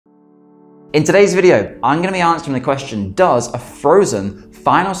In today's video, I'm going to be answering the question, does a frozen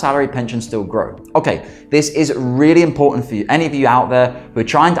final salary pension still grow? Okay, this is really important for you. Any of you out there who are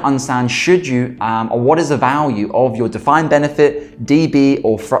trying to understand should you or what is the value of your defined benefit, DB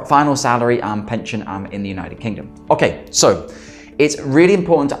or final salary pension in the United Kingdom. Okay, so it's really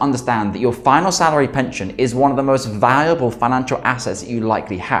important to understand that your final salary pension is one of the most valuable financial assets that you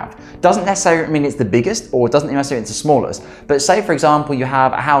likely have. Doesn't necessarily mean it's the biggest, or it doesn't necessarily mean it's the smallest, but say for example you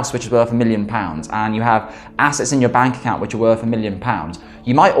have a house which is worth £1 million and you have assets in your bank account which are worth £1 million.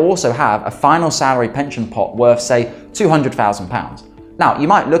 You might also have a final salary pension pot worth say £200,000. Now you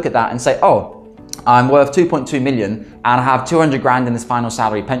might look at that and say, oh, I'm worth 2.2 million and I have 200 grand in this final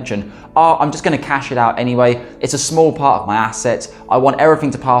salary pension. Oh, I'm just going to cash it out anyway. It's a small part of my assets. I want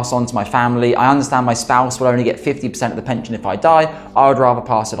everything to pass on to my family. I understand my spouse will only get 50% of the pension if I die. I would rather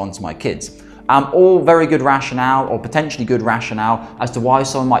pass it on to my kids. All very good rationale, or potentially good rationale, as to why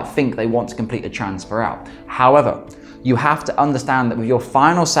someone might think they want to complete a transfer out. However, you have to understand that with your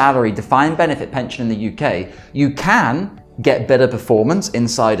final salary defined benefit pension in the UK, you can get better performance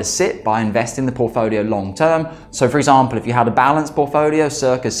inside a SIPP by investing the portfolio long term. So for example, if you had a balanced portfolio,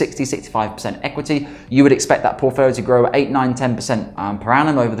 circa 60-65% equity, you would expect that portfolio to grow at 8, 9, 10% per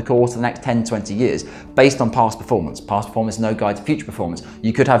annum over the course of the next 10, 20 years based on past performance. Past performance is no guide to future performance.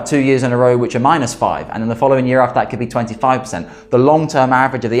 You could have 2 years in a row which are -5, and then the following year after that could be 25%. The long-term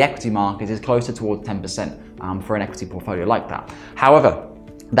average of the equity market is closer towards 10% for an equity portfolio like that. However,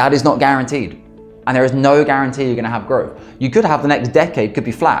 that is not guaranteed. And there is no guarantee you're going to have growth. You could have the next decade could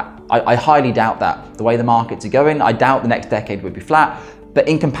be flat. I highly doubt that. The way the markets are going, I doubt the next decade would be flat. But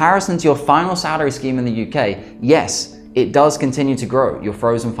in comparison to your final salary scheme in the UK, yes, it does continue to grow, your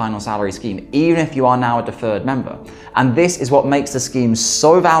frozen final salary scheme, even if you are now a deferred member. And this is what makes the scheme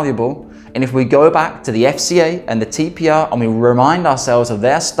so valuable. And if we go back to the FCA and the TPR and we remind ourselves of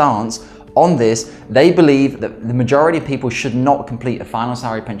their stance on this, they believe that the majority of people should not complete a final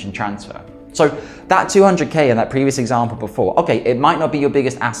salary pension transfer. So that 200K in that previous example before, okay, it might not be your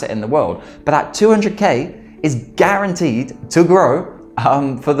biggest asset in the world, but that 200K is guaranteed to grow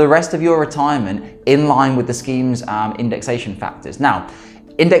for the rest of your retirement in line with the scheme's indexation factors. Now,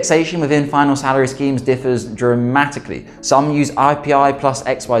 indexation within final salary schemes differs dramatically. Some use IPI plus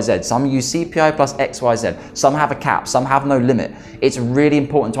XYZ, some use CPI plus XYZ, some have a cap, some have no limit. It's really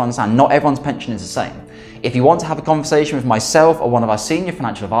important to understand not everyone's pension is the same. If you want to have a conversation with myself or one of our senior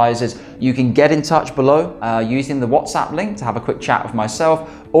financial advisors, you can get in touch below using the WhatsApp link to have a quick chat with myself,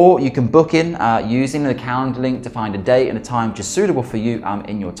 or you can book in using the calendar link to find a date and a time which is suitable for you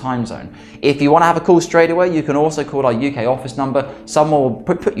in your time zone. If you want to have a call straight away, you can also call our UK office number. Someone will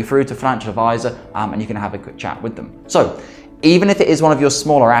put you through to a financial advisor and you can have a quick chat with them. So, even if it is one of your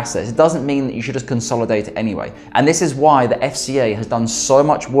smaller assets, it doesn't mean that you should just consolidate it anyway. And this is why the FCA has done so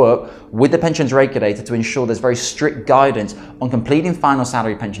much work with the pensions regulator to ensure there's very strict guidance on completing final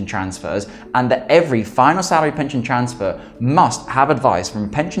salary pension transfers, and that every final salary pension transfer must have advice from a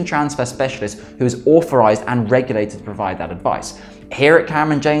pension transfer specialist who is authorized and regulated to provide that advice. Here at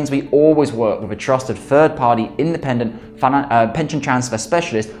Cameron James, we always work with a trusted third-party independent pension transfer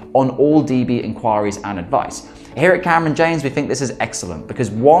specialist on all DB inquiries and advice. Here at Cameron James, we think this is excellent because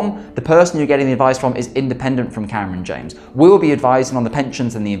one, the person you're getting the advice from is independent from Cameron James. We will be advising on the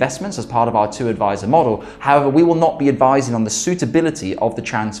pensions and the investments as part of our two-advisor model. However, we will not be advising on the suitability of the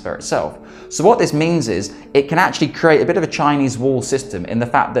transfer itself. So what this means is it can actually create a bit of a Chinese wall system in the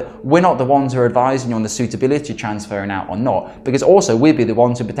fact that we're not the ones who are advising you on the suitability of transferring out or not, because also we'd be the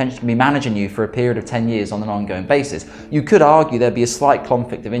ones who potentially be managing you for a period of 10 years on an ongoing basis. You could argue there'd be a slight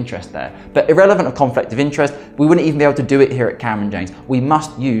conflict of interest there, but irrelevant of conflict of interest, we wouldn't even be able to do it here at Cameron James. We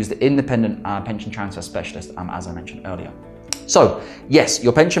must use the independent pension transfer specialist, as I mentioned earlier. So yes,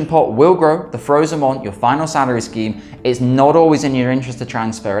 your pension pot will grow, the frozen one, your final salary scheme. It's not always in your interest to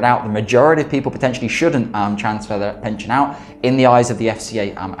transfer it out. The majority of people potentially shouldn't transfer their pension out in the eyes of the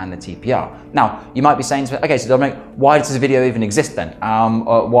FCA and the TPR. Now, you might be saying to me, okay, so Dominic, why does this video even exist then?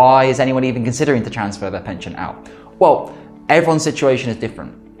 Why is anyone even considering to transfer their pension out? Well, everyone's situation is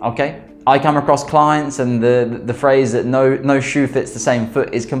different, okay? I come across clients and the phrase that no shoe fits the same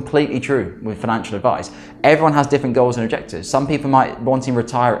foot is completely true with financial advice. Everyone has different goals and objectives. Some people might want to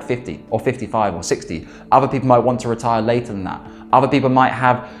retire at 50 or 55 or 60. Other people might want to retire later than that. Other people might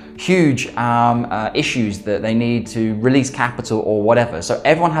have huge issues that they need to release capital or whatever. So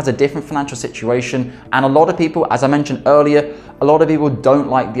everyone has a different financial situation, and a lot of people, as I mentioned earlier, a lot of people don't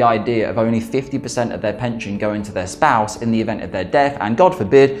like the idea of only 50% of their pension going to their spouse in the event of their death, and God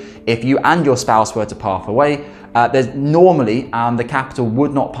forbid, if you and your spouse were to pass away, there's normally the capital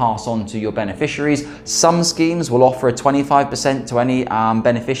would not pass on to your beneficiaries. Some schemes will offer a 25% to any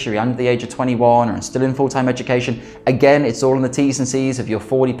beneficiary under the age of 21 or still in full-time education. Again, it's all in the T's and C's of your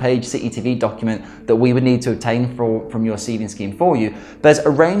 40-page CETV document that we would need to obtain from your seeding scheme for you. There's a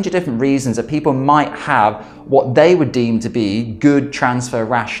range of different reasons that people might have what they would deem to be good transfer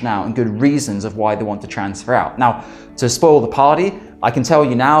rationale and good reasons of why they want to transfer out. Now, to spoil the party, I can tell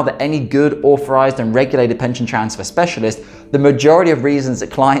you now that any good, authorized and regulated pension transfer specialist, the majority of reasons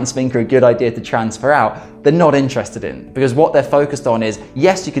that clients think are a good idea to transfer out, they're not interested in. Because what they're focused on is,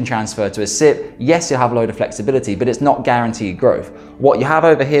 yes, you can transfer to a SIPP, yes, you'll have a load of flexibility, but it's not guaranteed growth. What you have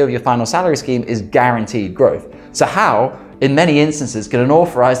over here with your final salary scheme is guaranteed growth. So how, in many instances, can an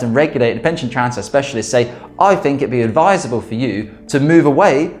authorized and regulated pension transfer specialist say, I think it'd be advisable for you to move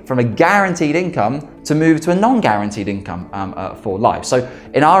away from a guaranteed income to move to a non-guaranteed income for life. So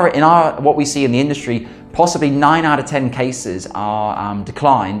in our what we see in the industry, possibly 9 out of 10 cases are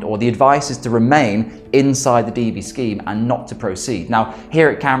declined, or the advice is to remain inside the DB scheme and not to proceed. Now, here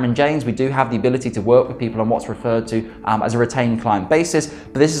at Cameron James, we do have the ability to work with people on what's referred to as a retained client basis,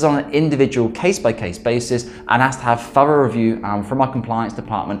 but this is on an individual case-by-case basis and has to have thorough review from our compliance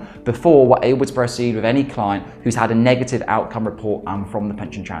department before we're able to proceed with any client who's had a negative outcome report from the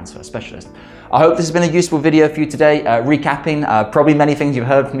pension transfer specialist. I hope this has been a useful video for you today, recapping probably many things you've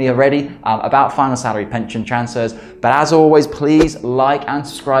heard from me already about final salary pension transfers. But as always, please like and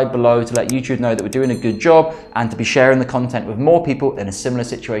subscribe below to let YouTube know that we're doing a good job and to be sharing the content with more people in a similar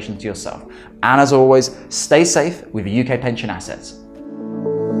situation to yourself. And as always, stay safe with your UK pension assets.